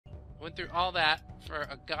Went through all that for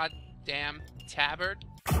a goddamn tabard.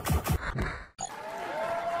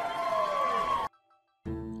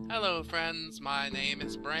 Hello friends, my name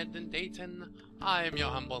is Brandon Dayton. I am your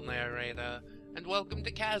humble narrator, and welcome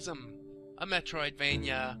to Chasm, a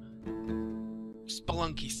Metroidvania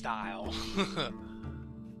Spelunky style.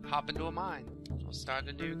 Hop into a mine. We'll start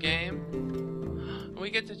a new game. We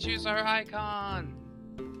get to choose our icon.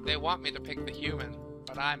 They want me to pick the human,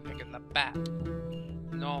 but I'm picking the bat.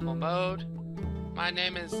 Normal mode. My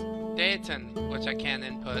name is Daltyn, which I can't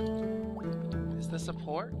input. Is this a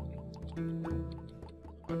port?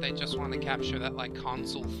 Or they just want to capture that like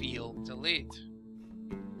console feel. Delete.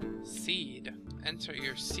 Seed. Enter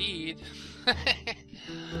your seed.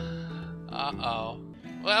 Uh-oh.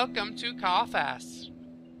 Welcome to Karthas.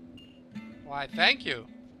 Why, thank you.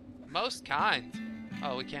 Most kind.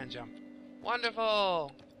 Oh, we can jump.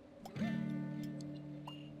 Wonderful.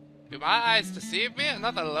 Do my eyes deceive me?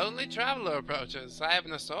 Another lonely traveler approaches. I have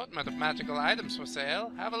an assortment of magical items for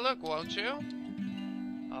sale. Have a look, won't you?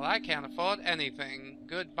 Well, I can't afford anything.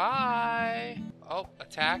 Goodbye. Oh,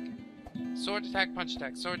 attack. Sword attack, punch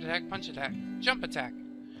attack. Sword attack, punch attack. Jump attack.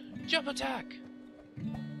 Jump attack.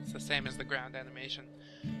 It's the same as the ground animation.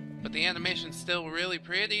 But the animation's still really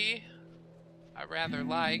pretty. I rather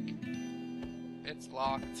like. It's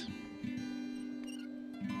locked.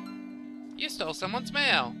 You stole someone's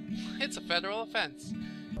mail. It's a federal offense.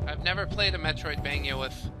 I've never played a Metroidvania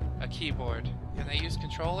with a keyboard. Can I use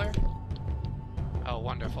controller? Oh,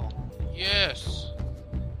 wonderful. Yes!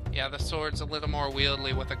 Yeah, the sword's a little more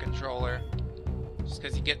wieldy with a controller. Just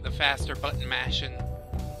because you get the faster button mashing.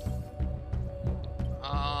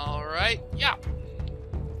 Alright, yeah!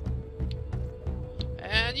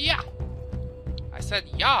 And yeah! I said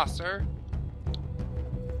yeah, sir!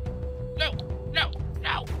 No! No!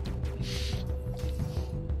 No!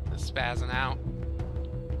 Spazzing out.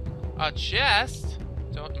 A chest?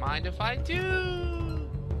 Don't mind if I do.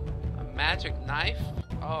 A magic knife?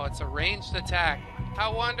 Oh, it's a ranged attack.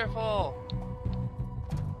 How wonderful!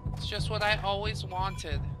 It's just what I always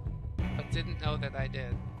wanted, but didn't know that I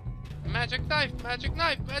did. Magic knife! Magic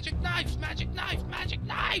knife! Magic knife! Magic knife! Magic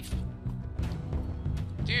knife!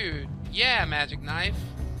 Dude, yeah, magic knife.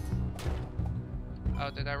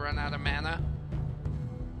 Oh, did I run out of mana?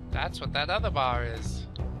 That's what that other bar is.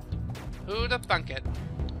 Who'da thunk it?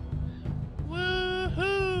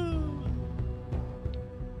 Woohoo!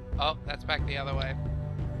 Oh, that's back the other way.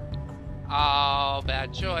 Oh,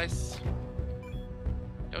 bad choice.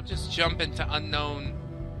 Don't just jump into unknown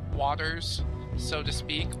waters, so to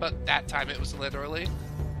speak, but that time it was literally.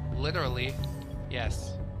 Literally,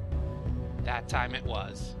 yes. That time it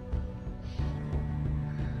was.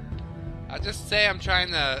 I'll just say I'm trying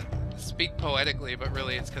to speak poetically, but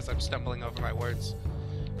really it's because I'm stumbling over my words.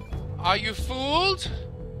 Are you fooled?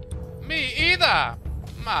 Me either!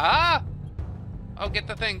 Ma! Oh, get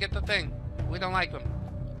the thing, get the thing. We don't like them.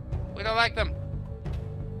 We don't like them.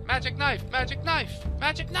 Magic knife, magic knife,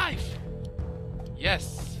 magic knife!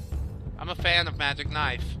 Yes, I'm a fan of magic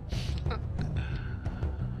knife.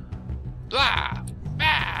 Blah!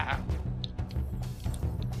 Bah!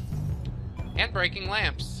 And breaking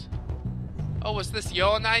lamps. Oh, was this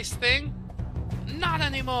your nice thing? Not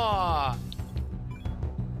anymore!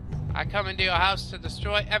 I come into your house to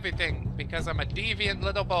destroy everything because I'm a deviant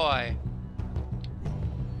little boy.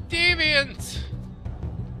 Deviant!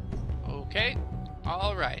 Okay,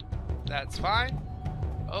 alright. That's fine.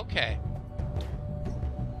 Okay.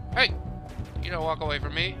 Hey! You don't walk away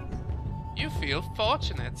from me. You feel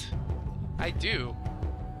fortunate. I do.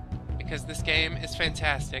 Because this game is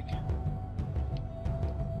fantastic.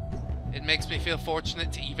 It makes me feel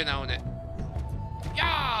fortunate to even own it.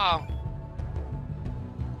 Yeah!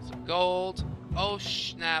 Some gold. Oh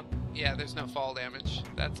snap. Yeah, there's no fall damage.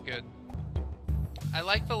 That's good. I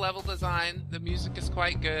like the level design. The music is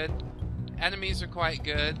quite good. Enemies are quite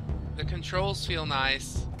good. The controls feel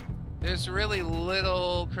nice. There's really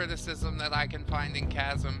little criticism that I can find in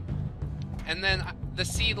Chasm. And then the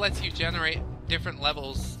seed lets you generate different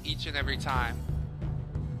levels each and every time,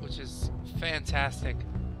 which is fantastic.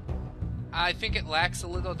 I think it lacks a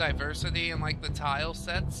little diversity in like the tile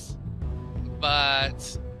sets,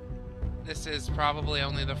 but this is probably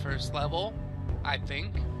only the first level, I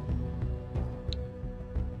think.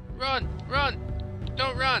 Run! Run!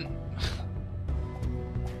 Don't run!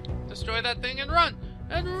 Destroy that thing and run!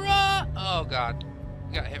 And run! Oh god.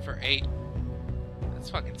 I got hit for 8. That's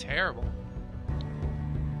fucking terrible.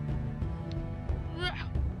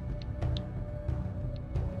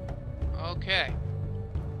 Okay.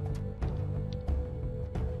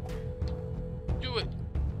 Do it!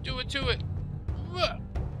 Do it to it!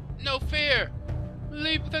 No fear!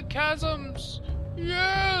 Leap the chasms!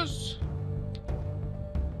 Yes!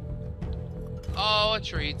 Oh, a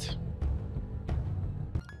treat.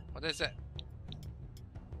 What is it?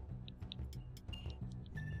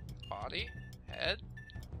 Body? Head?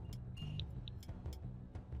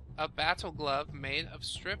 A battle glove made of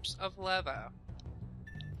strips of leather.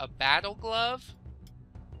 A battle glove?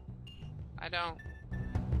 I don't...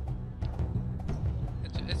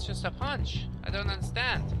 It's just a punch. I don't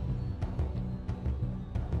understand.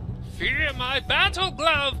 Fear my battle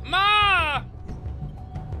glove, Ma!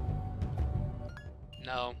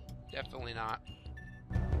 No, definitely not.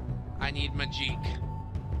 I need Majik.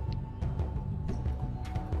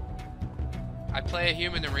 I play a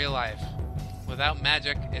human in real life. Without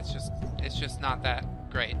magic, it's just not that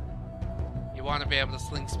great. You want to be able to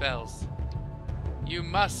sling spells. You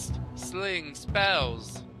must sling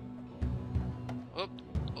spells. Oop,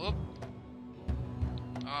 oop.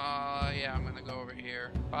 Yeah, I'm gonna go over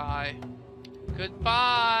here. Bye.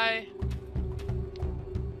 Goodbye.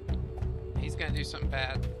 He's gonna do something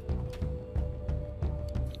bad.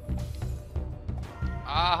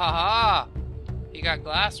 Ah ha ha! He got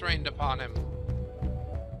glass rained upon him.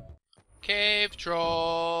 Cave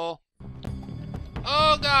troll.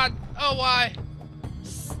 Oh god! Oh why?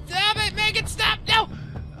 Stop it! Make it stop! No!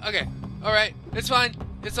 Okay. Alright. It's fine.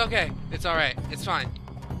 It's okay. It's alright. It's fine.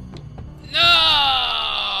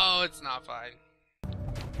 No! It's not fine.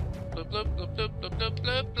 Bloop bloop bloop bloop bloop bloop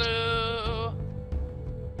bloop bloop.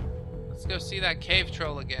 Let's go see that cave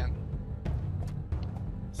troll again.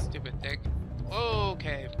 Stupid dick. Whoa,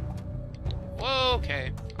 cave. Whoa,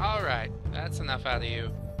 cave. Alright. That's enough out of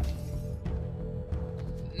you.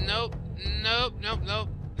 Nope. Nope. Nope. Nope.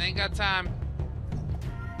 Ain't got time.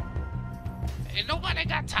 Ain't nobody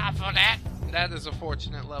got time for that. That is a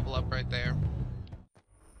fortunate level up right there.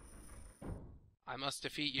 I must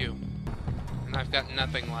defeat you. And I've got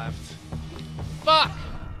nothing left. Fuck!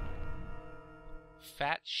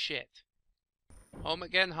 Fat shit. Home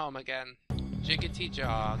again, home again. Jiggity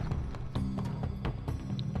jog.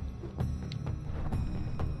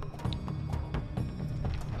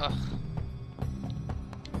 Ugh.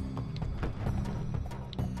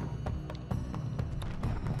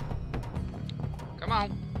 Come on.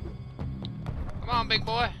 Come on, big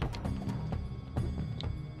boy.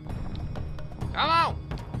 Come on!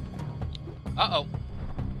 Uh-oh.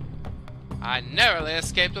 I narrowly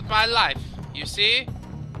escaped with my life, you see?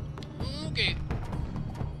 Okay.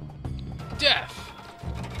 Death!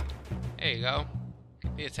 There you go.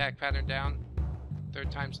 The attack pattern down. 3rd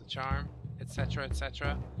time's the charm, etc.,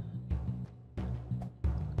 etc.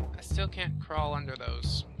 I still can't crawl under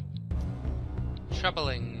those.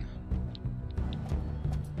 Troubling.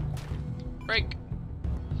 Break.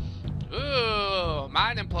 Ooh,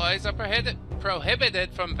 mine employees are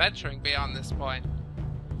prohibited from venturing beyond this point.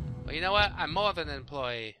 Well, you know what? I'm more than an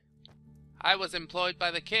employee. I was employed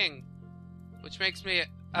by the king, which makes me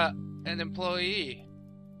an employee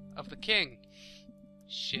of the king.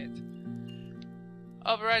 Shit.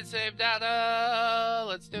 Override save data.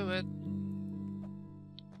 Let's do it.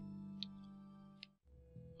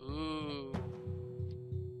 Ooh.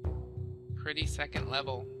 Pretty 2nd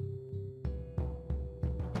level.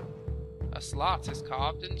 A slot is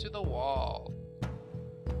carved into the wall.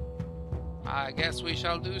 I guess we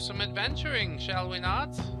shall do some adventuring, shall we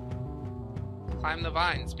not? Climb the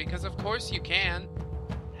vines, because of course you can.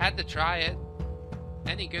 Had to try it.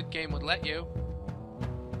 Any good game would let you.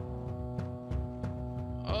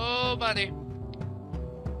 Oh, buddy.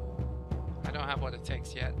 I don't have what it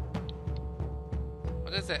takes yet.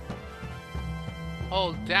 What is it?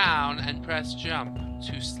 Hold down and press jump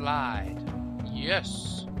to slide.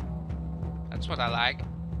 Yes. That's what I like.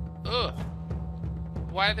 Ugh.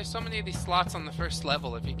 Why are there so many of these slots on the 1st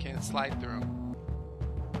level if you can't slide through them?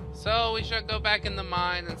 So we should go back in the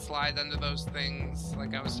mine and slide under those things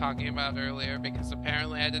like I was talking about earlier, because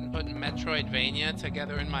apparently I didn't put Metroidvania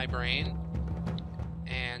together in my brain.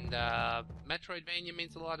 And Metroidvania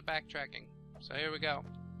means a lot of backtracking. So here we go.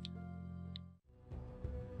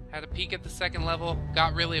 Had a peek at the 2nd level,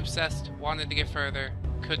 got really obsessed, wanted to get further,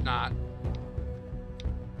 could not.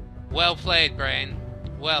 Well played, brain.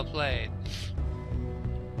 Well played.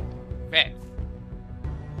 Okay.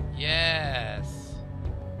 Yes.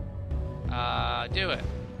 Do it.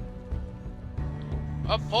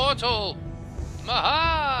 A portal!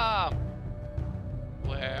 Maha!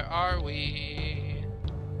 Where are we?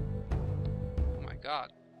 Oh my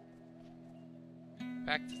god.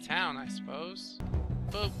 Back to town, I suppose.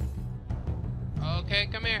 Boop. Okay,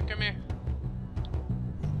 come here, come here.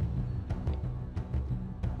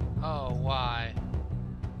 Oh, why?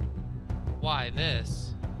 Why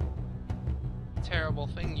this? terrible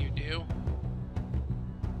thing you do.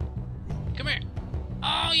 Come here.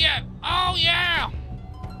 Oh yeah! Oh yeah!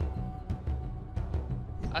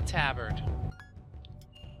 A tabard.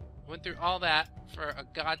 Went through all that for a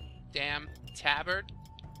goddamn tabard.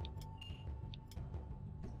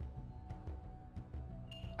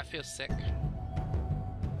 I feel sick.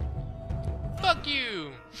 Fuck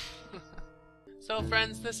you! So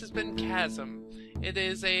friends, this has been Chasm. It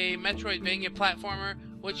is a Metroidvania platformer,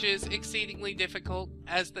 which is exceedingly difficult,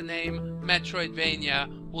 as the name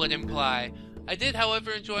Metroidvania would imply. I did,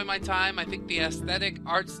 however, enjoy my time. I think the aesthetic,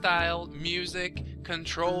 art style, music,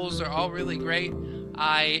 controls are all really great.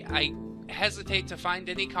 I hesitate to find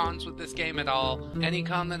any cons with this game at all. Any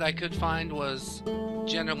con that I could find was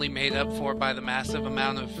generally made up for by the massive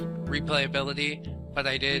amount of replayability, but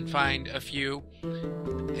I did find a few.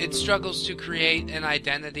 It struggles to create an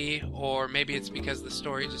identity, or maybe it's because the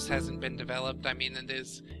story just hasn't been developed. I mean, it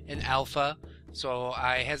is an alpha, so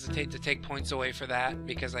I hesitate to take points away for that,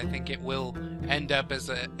 because I think it will end up as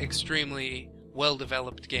an extremely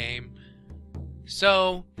well-developed game.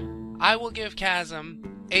 So, I will give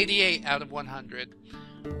Chasm 88 out of 100.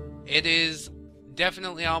 It is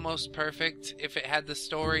definitely almost perfect if it had the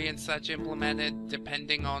story and such implemented,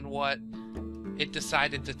 depending on what it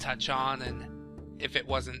decided to touch on, and if it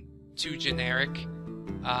wasn't too generic.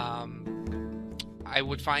 I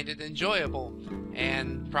would find it enjoyable,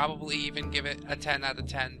 and probably even give it a 10 out of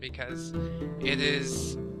 10, because it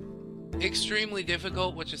is extremely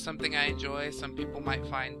difficult, which is something I enjoy. Some people might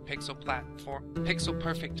find pixel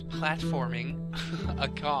perfect platforming a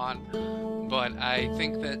con, but I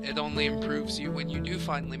think that it only improves you when you do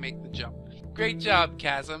finally make the jump. Great job,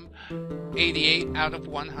 Chasm. 88 out of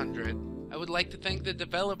 100. I would like to thank the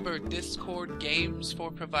developer Discord Games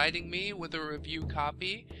for providing me with a review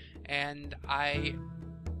copy, and I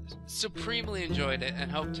supremely enjoyed it and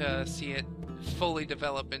hope to see it fully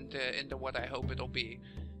develop into what I hope it'll be.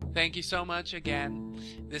 Thank you so much again.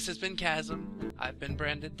 This has been Chasm. I've been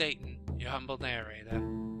Brandon Dayton, your humble narrator.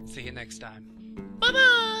 See you next time.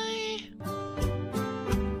 Bye-bye!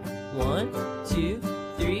 1, 2,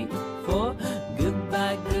 3, 4.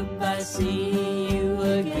 Goodbye, goodbye, see you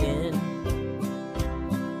again.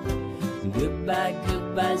 Goodbye,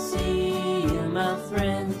 goodbye, see you, my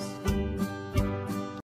friends.